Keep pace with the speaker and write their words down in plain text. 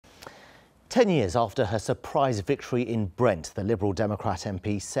10 years after her surprise victory in Brent, the Liberal Democrat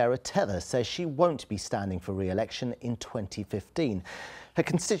MP Sarah Teather says she won't be standing for re-election in 2015. Her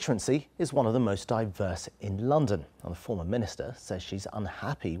constituency is one of the most diverse in London, and the former minister says she's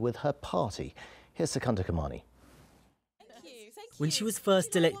unhappy with her party. Here's Secunda Kamani. When she was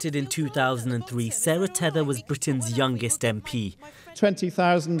first elected in 2003, Sarah Teather was Britain's youngest MP.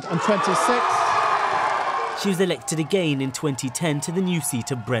 2026. She was elected again in 2010 to the new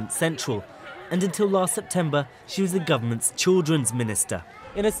seat of Brent Central. And until last September, she was the government's children's minister.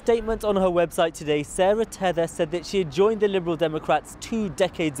 In a statement on her website today, Sarah Teather said that she had joined the Liberal Democrats 2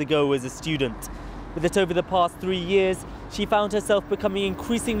 decades ago as a student, but that over the past 3 years, she found herself becoming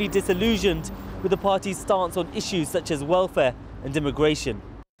increasingly disillusioned with the party's stance on issues such as welfare and immigration.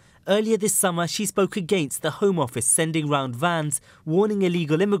 Earlier this summer, she spoke against the Home Office sending round vans warning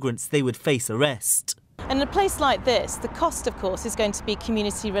illegal immigrants they would face arrest. And in a place like this, the cost, of course, is going to be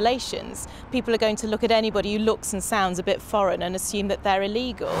community relations. People are going to look at anybody who looks and sounds a bit foreign and assume that they're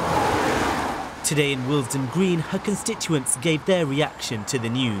illegal. Today in Willesden Green, her constituents gave their reaction to the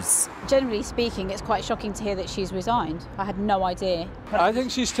news. Generally speaking, it's quite shocking to hear that she's resigned. I had no idea. I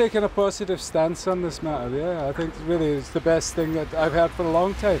think she's taken a positive stance on this matter, yeah. I think really it's the best thing that I've heard for a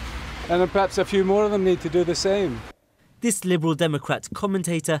long time. And perhaps a few more of them need to do the same. This Liberal Democrat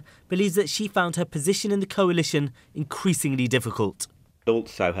commentator believes that she found her position in the coalition increasingly difficult.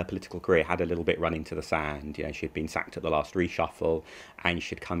 Also, her political career had a little bit run into the sand. You know, she'd been sacked at the last reshuffle, and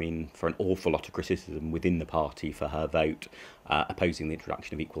she'd come in for an awful lot of criticism within the party for her vote opposing the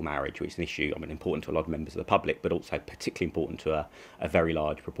introduction of equal marriage, which is an issue, important to a lot of members of the public, but also particularly important to a very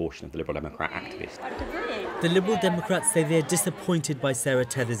large proportion of the Liberal Democrat activists. The Liberal Democrats say they're disappointed by Sarah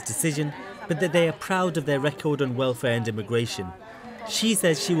Teather's decision, but that they are proud of their record on welfare and immigration. She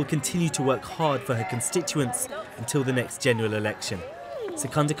says she will continue to work hard for her constituents until the next general election.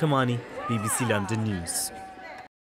 Secunda Kamani, BBC London News.